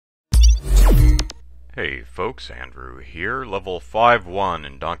Hey folks, Andrew here, level 5-1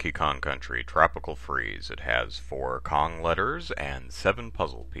 in Donkey Kong Country, Tropical Freeze. It has 4 Kong letters and 7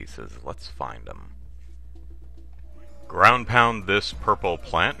 puzzle pieces. Let's find them. Ground pound this purple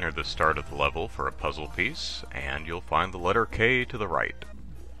plant near the start of the level for a puzzle piece, and you'll find the letter K to the right.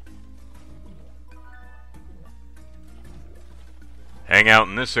 Hang out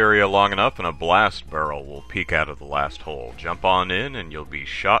in this area long enough and a blast barrel will peek out of the last hole. Jump on in and you'll be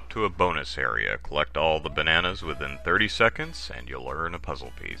shot to a bonus area. Collect all the bananas within 30 seconds and you'll earn a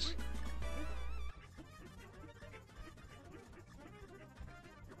puzzle piece.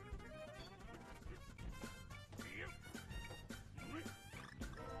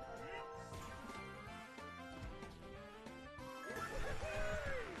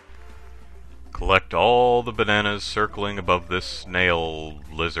 Collect all the bananas circling above this snail,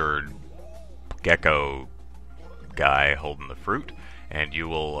 lizard, gecko guy holding the fruit, and you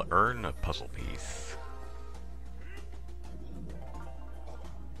will earn a puzzle piece.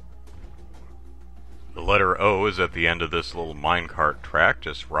 The letter O is at the end of this little minecart track.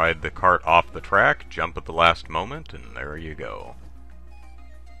 Just ride the cart off the track, jump at the last moment, and there you go.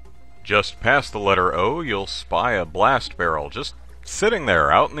 Just past the letter O, you'll spy a blast barrel just sitting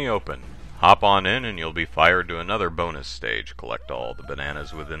there out in the open. Hop on in and you'll be fired to another bonus stage. Collect all the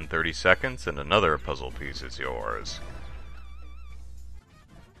bananas within 30 seconds and another puzzle piece is yours.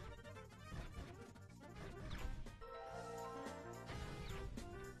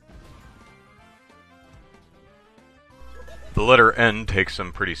 The letter N takes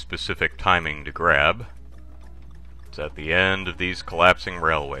some pretty specific timing to grab. It's at the end of these collapsing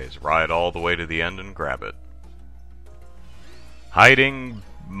railways. Ride all the way to the end and grab it. Hiding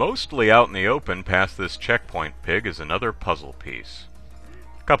mostly out in the open past this checkpoint pig is another puzzle piece.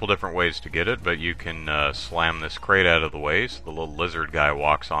 A couple different ways to get it, but you can slam this crate out of the way so the little lizard guy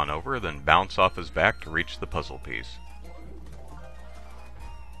walks on over, then bounce off his back to reach the puzzle piece.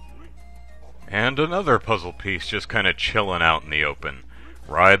 And another puzzle piece just kind of chilling out in the open.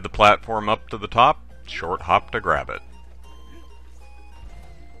 Ride the platform up to the top, short hop to grab it.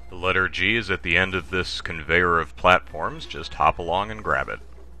 The letter G is at the end of this conveyor of platforms, just hop along and grab it.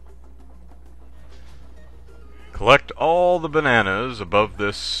 Collect all the bananas above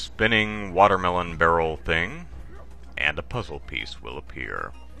this spinning watermelon barrel thing, and a puzzle piece will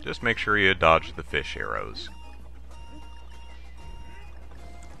appear. Just make sure you dodge the fish arrows.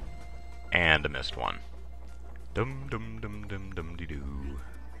 And a missed one. Dum dum dum dum dum dee doo.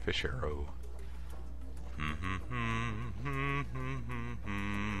 Fish arrow.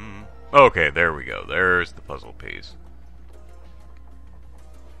 Okay, there we go. There's the puzzle piece.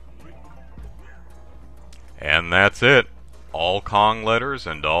 And that's it. All Kong letters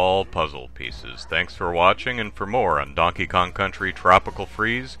and all puzzle pieces. Thanks for watching, and for more on Donkey Kong Country Tropical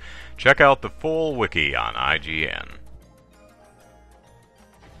Freeze, check out the full wiki on IGN.